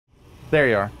There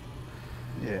you are.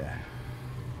 Yeah.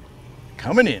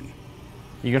 Coming in.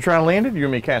 You gonna try and land it, or you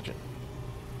gonna me catch it?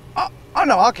 Oh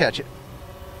no, I'll catch it.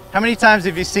 How many times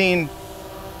have you seen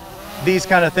these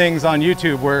kind of things on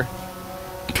YouTube where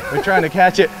they're trying to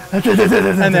catch it and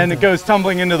then it goes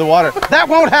tumbling into the water? That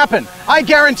won't happen. I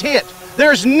guarantee it.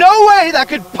 There's no way that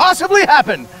could possibly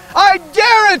happen. I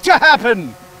dare it to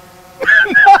happen.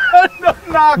 No,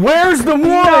 knock. Where's the wood?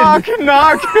 Knock,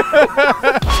 knock.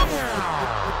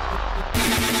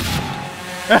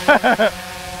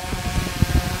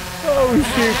 Oh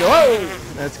shoot. Whoa.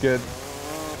 That's good.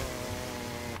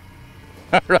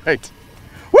 All right.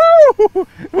 Woo!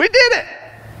 We did it!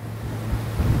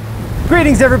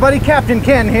 Greetings everybody, Captain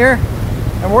Ken here.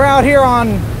 And we're out here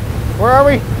on, where are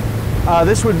we?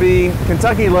 This would be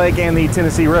Kentucky Lake and the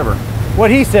Tennessee River. What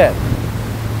he said.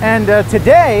 And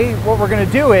today, what we're gonna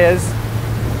do is,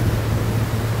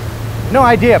 no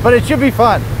idea, but it should be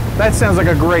fun. That sounds like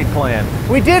a great plan.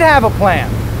 We did have a plan,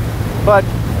 but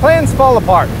plans fall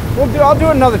apart. I'll do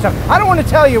it another time. I don't want to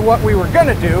tell you what we were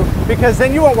gonna do, because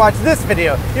then you won't watch this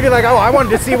video. You'll be like, oh, I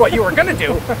wanted to see what you were gonna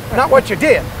do, not what you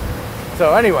did.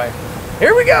 So anyway,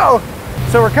 here we go.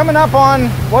 So we're coming up on,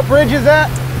 what bridge is that?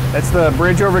 That's the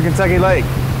bridge over Kentucky Lake.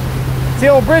 It's the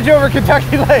old bridge over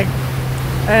Kentucky Lake.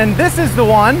 And this is the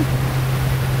one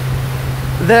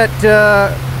that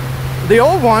the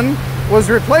old one was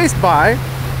replaced by.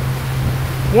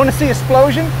 Want to see an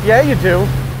explosion? Yeah, you do.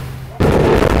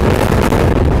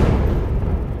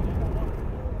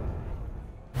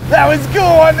 That was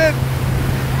cool, wasn't it?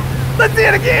 Let's see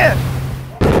it again.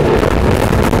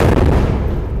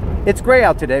 It's gray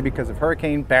out today because of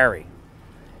Hurricane Barry.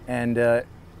 And,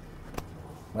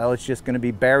 well, it's just going to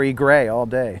be Barry gray all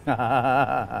day.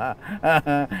 Yeah,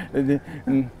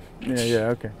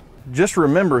 okay. Just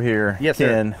remember here, yes,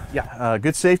 Ken, yeah.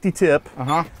 Good safety tip.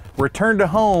 Return to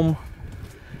home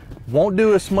won't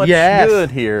do us much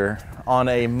good here on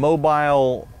a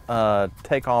mobile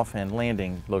takeoff and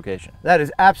landing location. That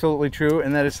is absolutely true,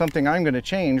 and that is something I'm going to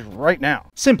change right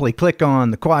now. Simply click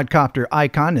on the quadcopter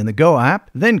icon in the Go app,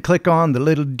 then click on the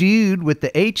little dude with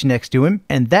the H next to him,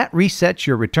 and that resets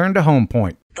your return to home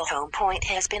point. The home point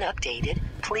has been updated.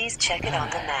 Please check it on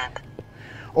the map.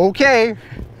 Okay,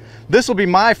 this will be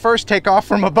my first takeoff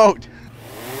from a boat.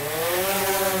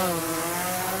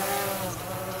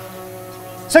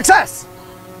 Success!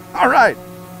 All right.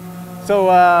 So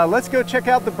let's go check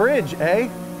out the bridge, eh?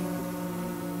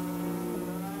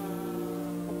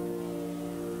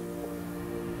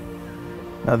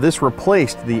 Now this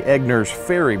replaced the Egner's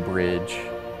Ferry Bridge,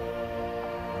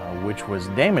 which was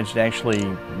damaged actually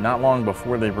not long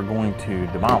before they were going to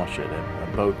demolish it.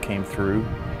 A boat came through,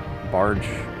 barge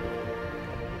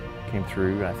came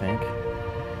through, I think.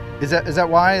 Is that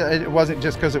why? It wasn't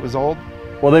just because it was old?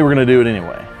 Well, they were going to do it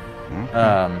anyway.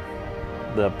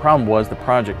 The problem was the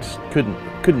project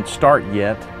couldn't start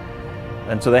yet,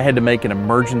 and so they had to make an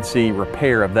emergency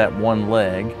repair of that one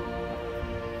leg,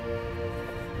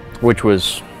 which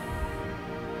was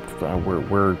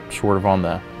we're sort of on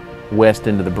the west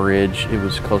end of the bridge. It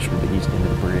was closer to the east end of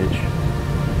the bridge.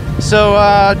 So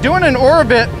doing an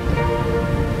orbit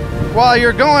while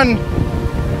you're going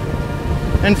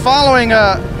and following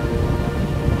a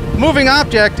moving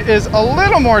object is a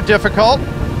little more difficult,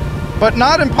 but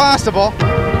not impossible.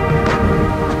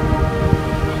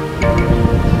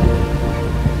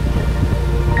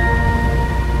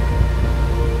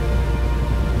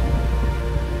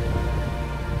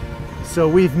 So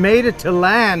we've made it to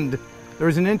land. There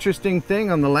was an interesting thing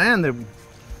on the land that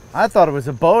I thought it was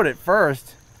a boat at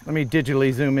first. Let me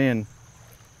digitally zoom in.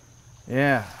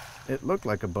 Yeah, it looked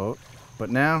like a boat, but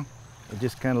now it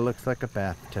just kind of looks like a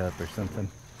bathtub or something.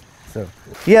 So,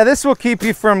 yeah, this will keep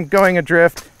you from going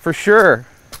adrift for sure.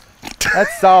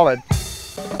 That's solid.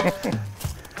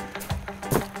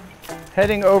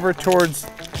 Heading over towards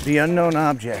the unknown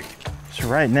object. So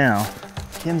right now,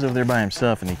 Ken's over there by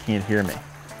himself and he can't hear me,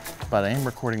 but I am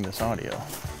recording this audio.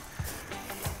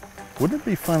 Wouldn't it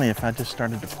be funny if I just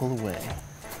started to pull away?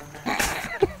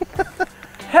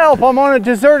 Help, I'm on a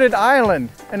deserted island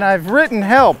and I've written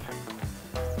help.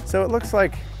 So it looks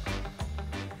like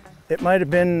it might have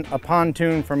been a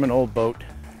pontoon from an old boat.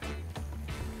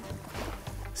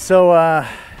 So I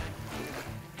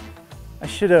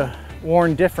should have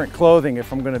worn different clothing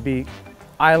if I'm going to be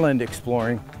island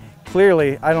exploring.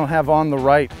 Clearly, I don't have on the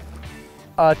right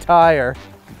attire.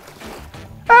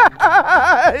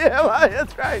 Yeah,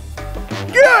 that's right.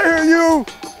 Get out here, you!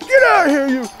 Get out here,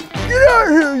 you! Get out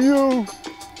here, you!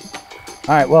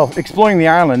 All right, well, exploring the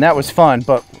island, that was fun,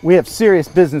 but we have serious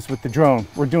business with the drone.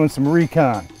 We're doing some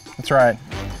recon. That's right.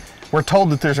 We're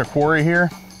told that there's a quarry here,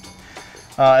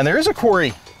 and there is a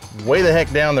quarry way the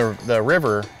heck down the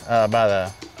river by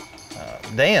the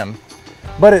dam.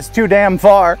 But it's too damn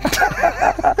far.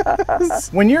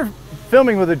 When you're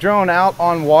filming with a drone out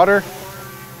on water,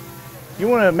 you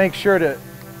want to make sure to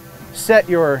set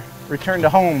your return to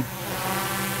home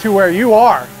to where you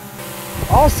are.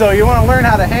 Also, you want to learn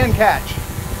how to hand catch.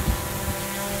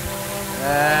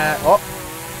 Oh,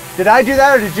 did I do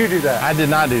that or did you do that? I did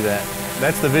not do that.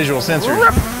 That's the visual sensor.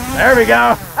 There we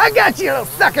go. I got you, little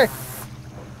sucker.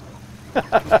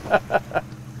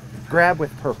 Grab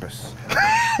with purpose.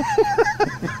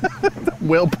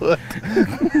 Well put.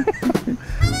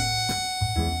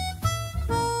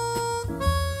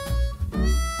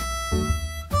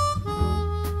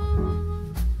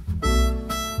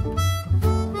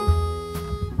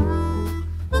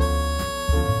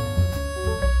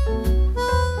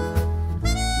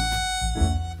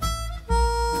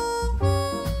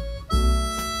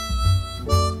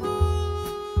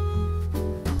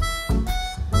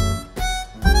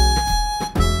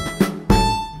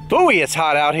 Ooh, it's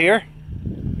hot out here.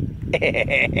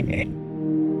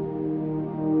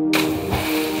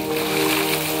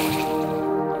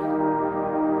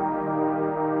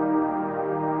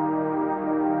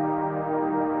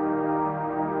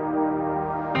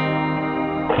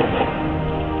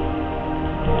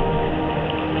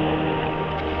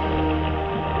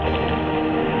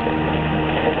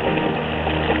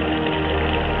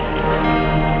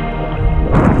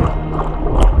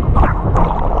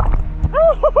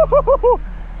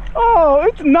 Oh,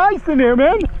 it's nice in here,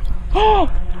 man. Oh.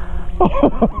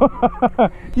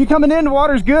 You coming in? The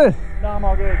water's good. No, I'm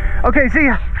all good. Okay, see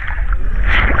ya.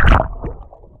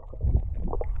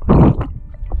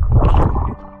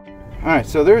 All right,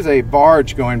 so there's a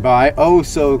barge going by, oh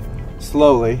so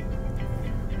slowly,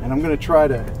 and I'm gonna try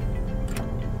to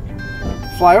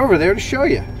fly over there to show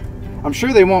you. I'm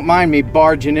sure they won't mind me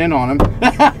barging in on them.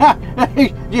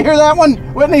 Hey, you hear that one,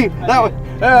 Whitney? That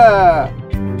one.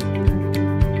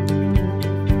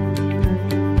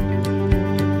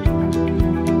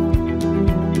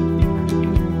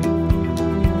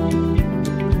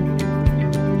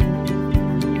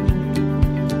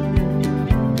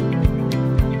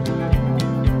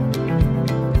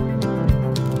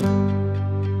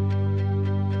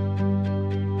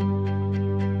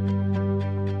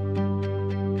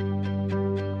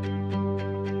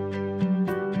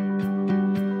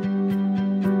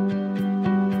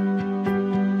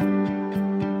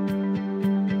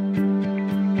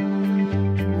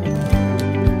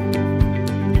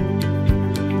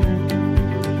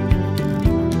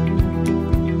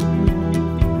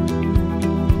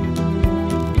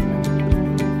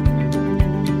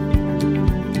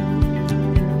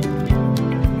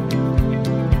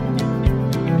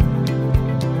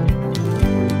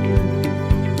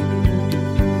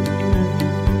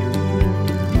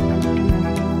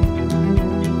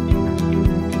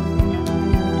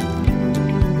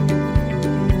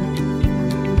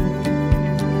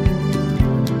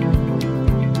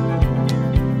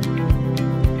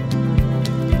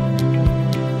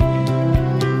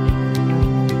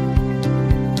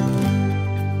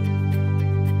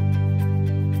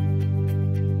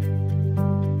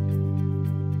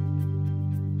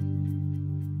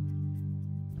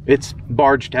 It's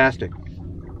barge-tastic.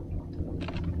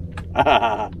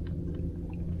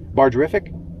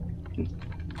 Barge-rific?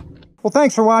 Well,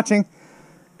 thanks for watching.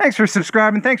 Thanks for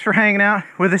subscribing. Thanks for hanging out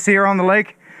with us here on the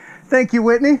lake. Thank you,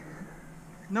 Whitney.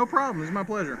 No problem. It's my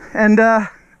pleasure. And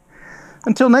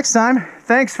until next time,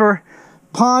 thanks for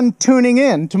pond-tuning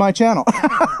in to my channel.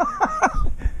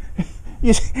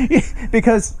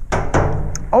 Because,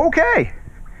 okay,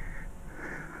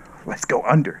 let's go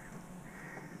under.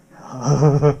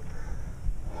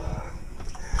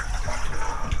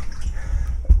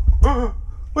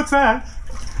 What's that?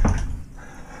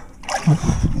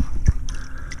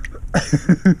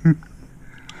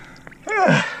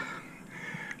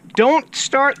 Don't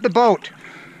start the boat.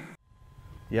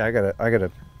 Yeah, I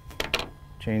gotta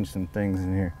change some things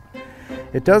in here.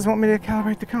 It does want me to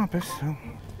calibrate the compass, so.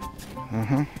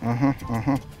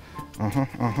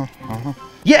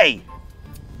 Yay!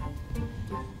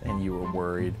 And you were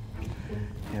worried.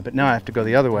 Yeah, but now I have to go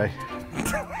the other way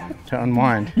to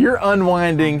unwind. You're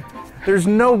unwinding. There's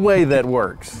no way that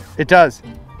works. It does.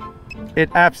 It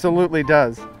absolutely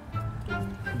does.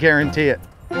 Guarantee it.